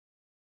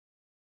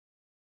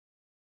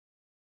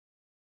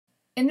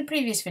In the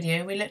previous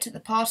video, we looked at the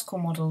particle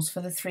models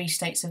for the three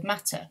states of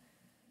matter: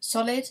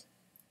 solid,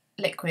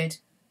 liquid,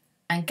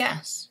 and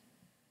gas.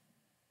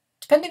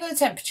 Depending on the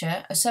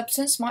temperature, a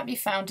substance might be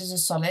found as a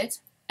solid,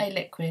 a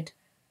liquid,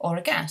 or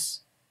a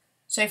gas.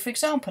 So, for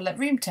example, at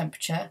room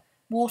temperature,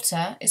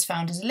 water is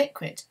found as a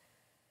liquid.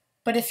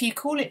 But if you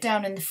cool it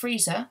down in the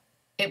freezer,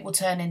 it will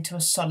turn into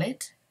a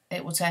solid,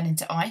 it will turn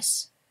into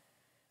ice.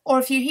 Or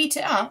if you heat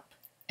it up,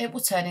 it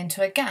will turn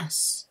into a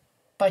gas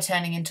by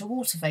turning into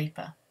water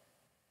vapour.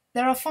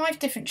 There are 5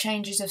 different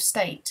changes of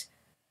state.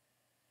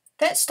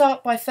 Let's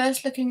start by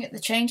first looking at the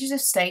changes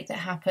of state that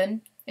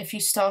happen if you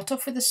start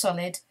off with a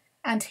solid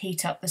and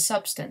heat up the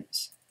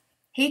substance.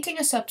 Heating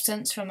a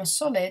substance from a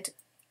solid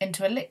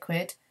into a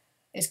liquid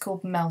is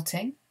called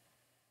melting.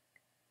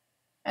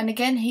 And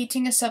again,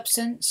 heating a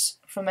substance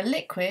from a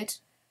liquid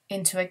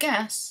into a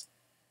gas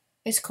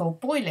is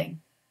called boiling.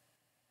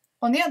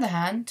 On the other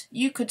hand,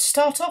 you could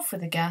start off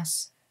with a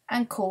gas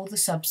and cool the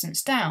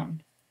substance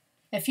down.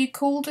 If you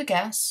cooled a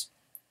gas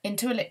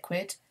into a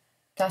liquid,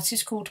 that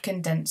is called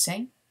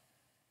condensing.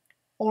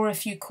 Or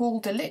if you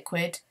cooled a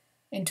liquid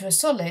into a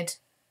solid,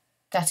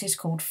 that is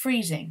called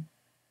freezing.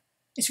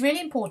 It's really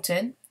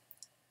important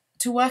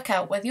to work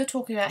out whether you're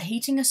talking about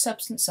heating a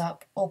substance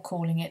up or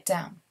cooling it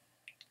down.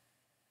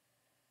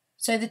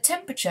 So the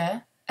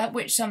temperature at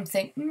which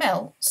something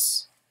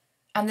melts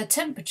and the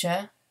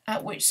temperature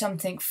at which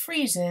something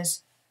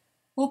freezes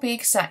will be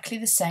exactly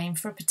the same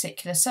for a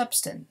particular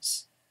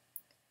substance.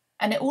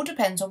 And it all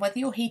depends on whether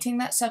you're heating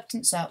that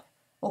substance up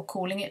or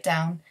cooling it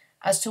down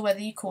as to whether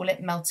you call it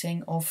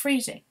melting or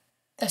freezing.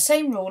 The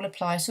same rule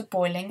applies for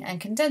boiling and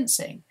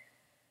condensing.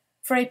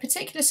 For a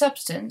particular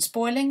substance,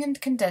 boiling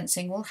and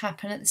condensing will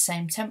happen at the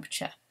same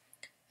temperature.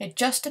 It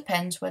just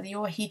depends whether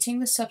you're heating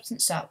the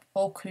substance up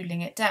or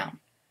cooling it down.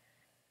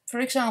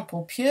 For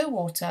example, pure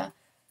water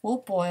will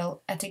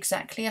boil at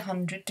exactly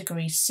 100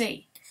 degrees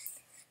C.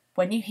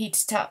 When you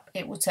heat it up,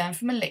 it will turn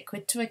from a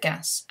liquid to a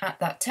gas at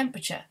that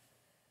temperature.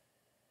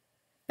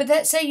 But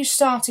let's say you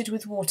started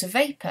with water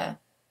vapour.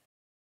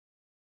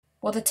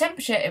 Well, the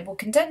temperature it will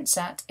condense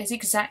at is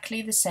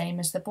exactly the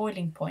same as the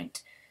boiling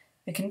point.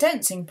 The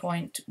condensing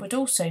point would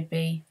also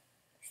be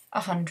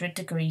 100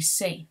 degrees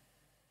C.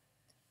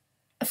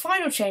 A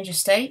final change of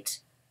state,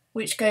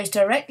 which goes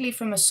directly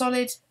from a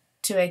solid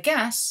to a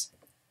gas,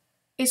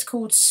 is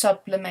called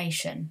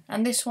sublimation,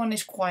 and this one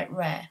is quite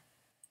rare.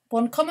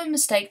 One common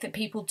mistake that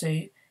people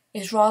do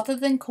is rather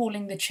than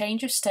calling the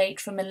change of state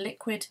from a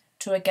liquid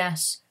to a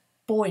gas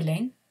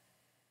boiling,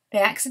 they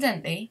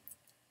accidentally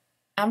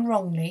and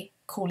wrongly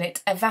call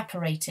it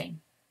evaporating.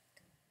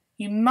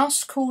 You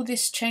must call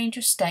this change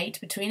of state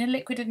between a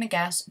liquid and a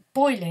gas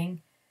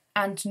boiling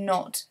and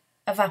not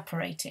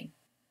evaporating.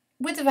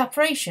 With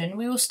evaporation,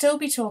 we will still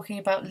be talking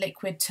about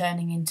liquid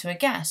turning into a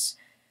gas.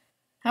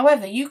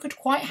 However, you could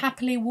quite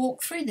happily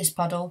walk through this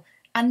puddle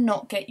and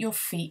not get your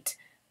feet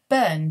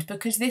burned,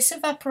 because this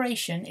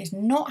evaporation is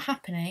not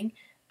happening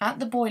at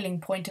the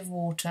boiling point of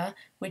water,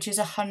 which is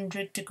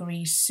 100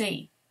 degrees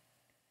C.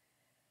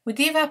 With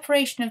the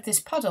evaporation of this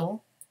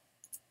puddle,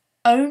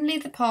 only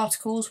the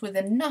particles with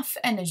enough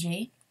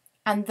energy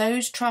and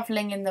those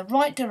travelling in the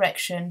right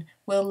direction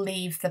will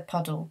leave the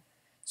puddle.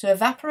 So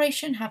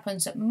evaporation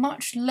happens at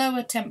much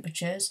lower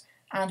temperatures,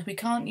 and we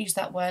can't use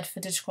that word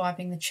for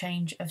describing the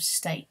change of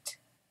state.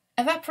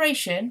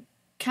 Evaporation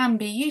can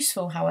be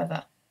useful,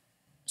 however.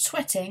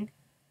 Sweating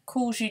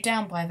cools you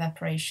down by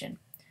evaporation.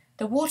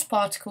 The water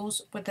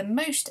particles with the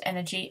most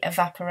energy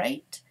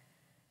evaporate,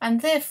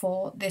 and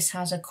therefore this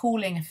has a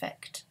cooling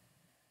effect.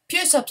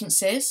 Pure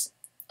substances,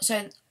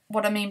 so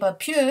what I mean by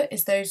pure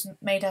is those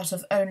made out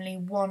of only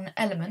one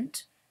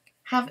element,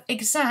 have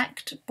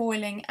exact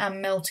boiling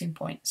and melting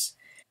points.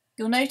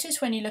 You'll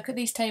notice when you look at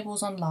these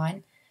tables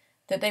online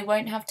that they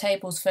won't have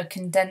tables for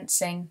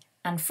condensing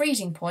and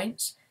freezing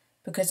points,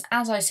 because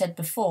as I said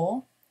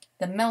before,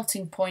 the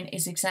melting point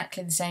is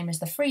exactly the same as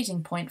the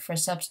freezing point for a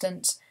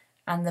substance,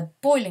 and the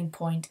boiling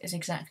point is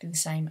exactly the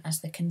same as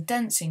the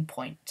condensing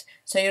point.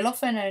 So you'll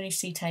often only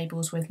see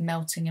tables with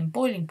melting and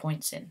boiling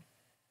points in.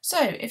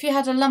 So if you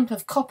had a lump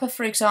of copper,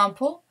 for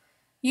example,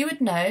 you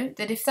would know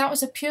that if that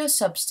was a pure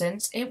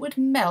substance, it would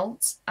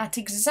melt at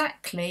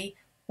exactly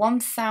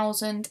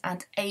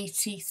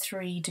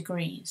 1083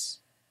 degrees.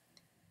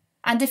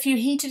 And if you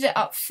heated it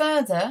up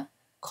further,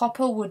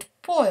 copper would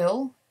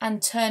boil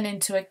and turn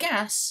into a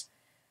gas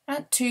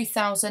at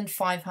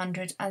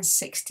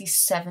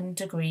 2567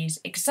 degrees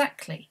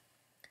exactly.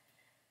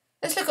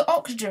 Let's look at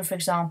oxygen, for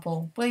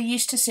example. We're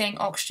used to seeing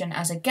oxygen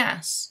as a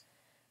gas,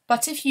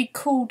 but if you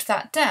cooled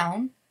that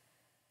down,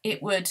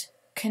 it would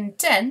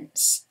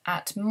condense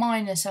at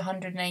minus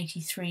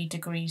 183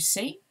 degrees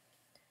C,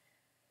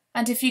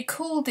 and if you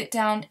cooled it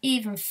down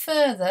even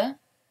further,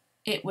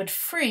 it would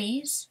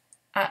freeze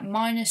at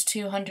minus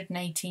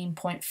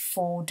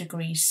 218.4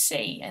 degrees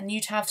C, and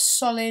you'd have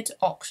solid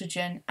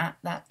oxygen at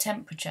that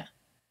temperature.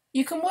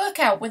 You can work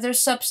out whether a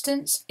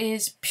substance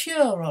is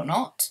pure or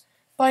not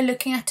by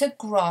looking at a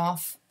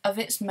graph of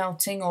its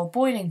melting or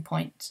boiling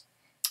point.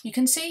 You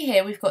can see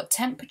here we've got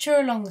temperature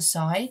along the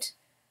side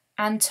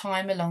and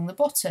time along the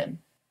bottom.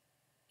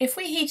 If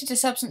we heated a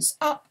substance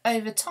up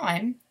over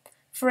time,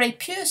 for a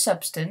pure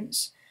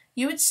substance,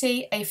 you would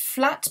see a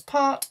flat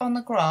part on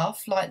the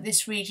graph like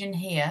this region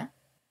here.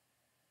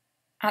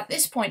 At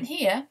this point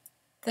here,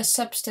 the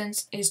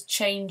substance is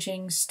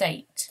changing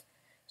state.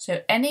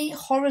 So any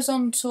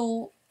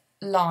horizontal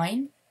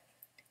line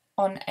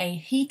on a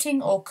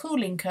heating or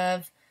cooling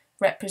curve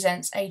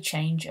represents a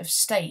change of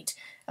state.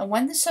 And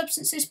when the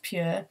substance is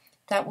pure,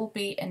 that will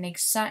be an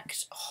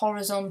exact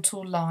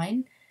horizontal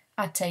line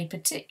at a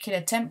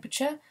particular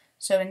temperature,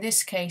 so in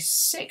this case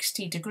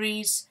 60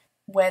 degrees,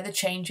 where the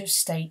change of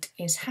state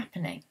is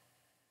happening.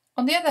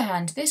 On the other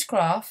hand, this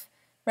graph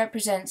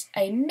represents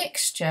a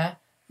mixture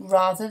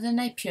rather than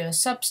a pure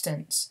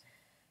substance.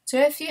 So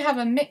if you have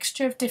a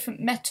mixture of different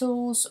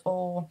metals,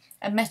 or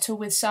a metal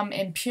with some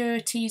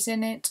impurities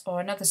in it, or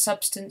another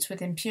substance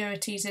with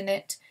impurities in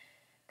it,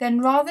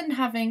 then rather than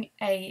having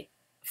a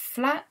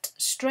flat,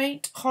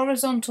 straight,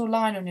 horizontal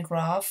line on your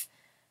graph,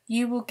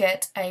 you will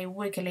get a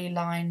wiggly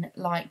line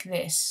like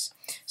this.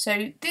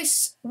 So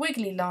this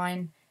wiggly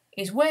line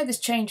is where this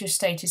change of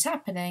state is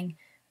happening,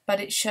 but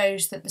it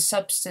shows that the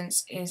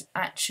substance is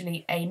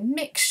actually a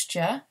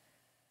mixture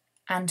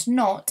and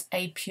not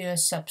a pure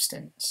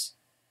substance.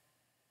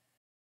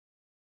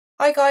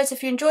 Hi guys,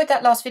 if you enjoyed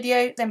that last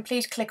video, then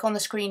please click on the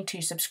screen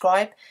to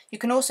subscribe. You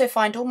can also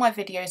find all my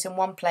videos in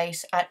one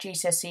place at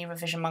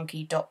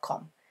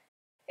gcserevisionmonkey.com.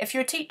 If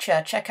you're a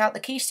teacher, check out the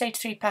Key Stage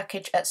 3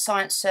 package at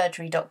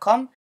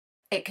sciencesurgery.com.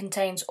 It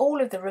contains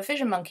all of the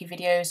Revision Monkey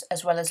videos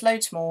as well as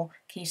loads more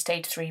Key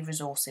Stage 3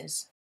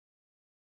 resources.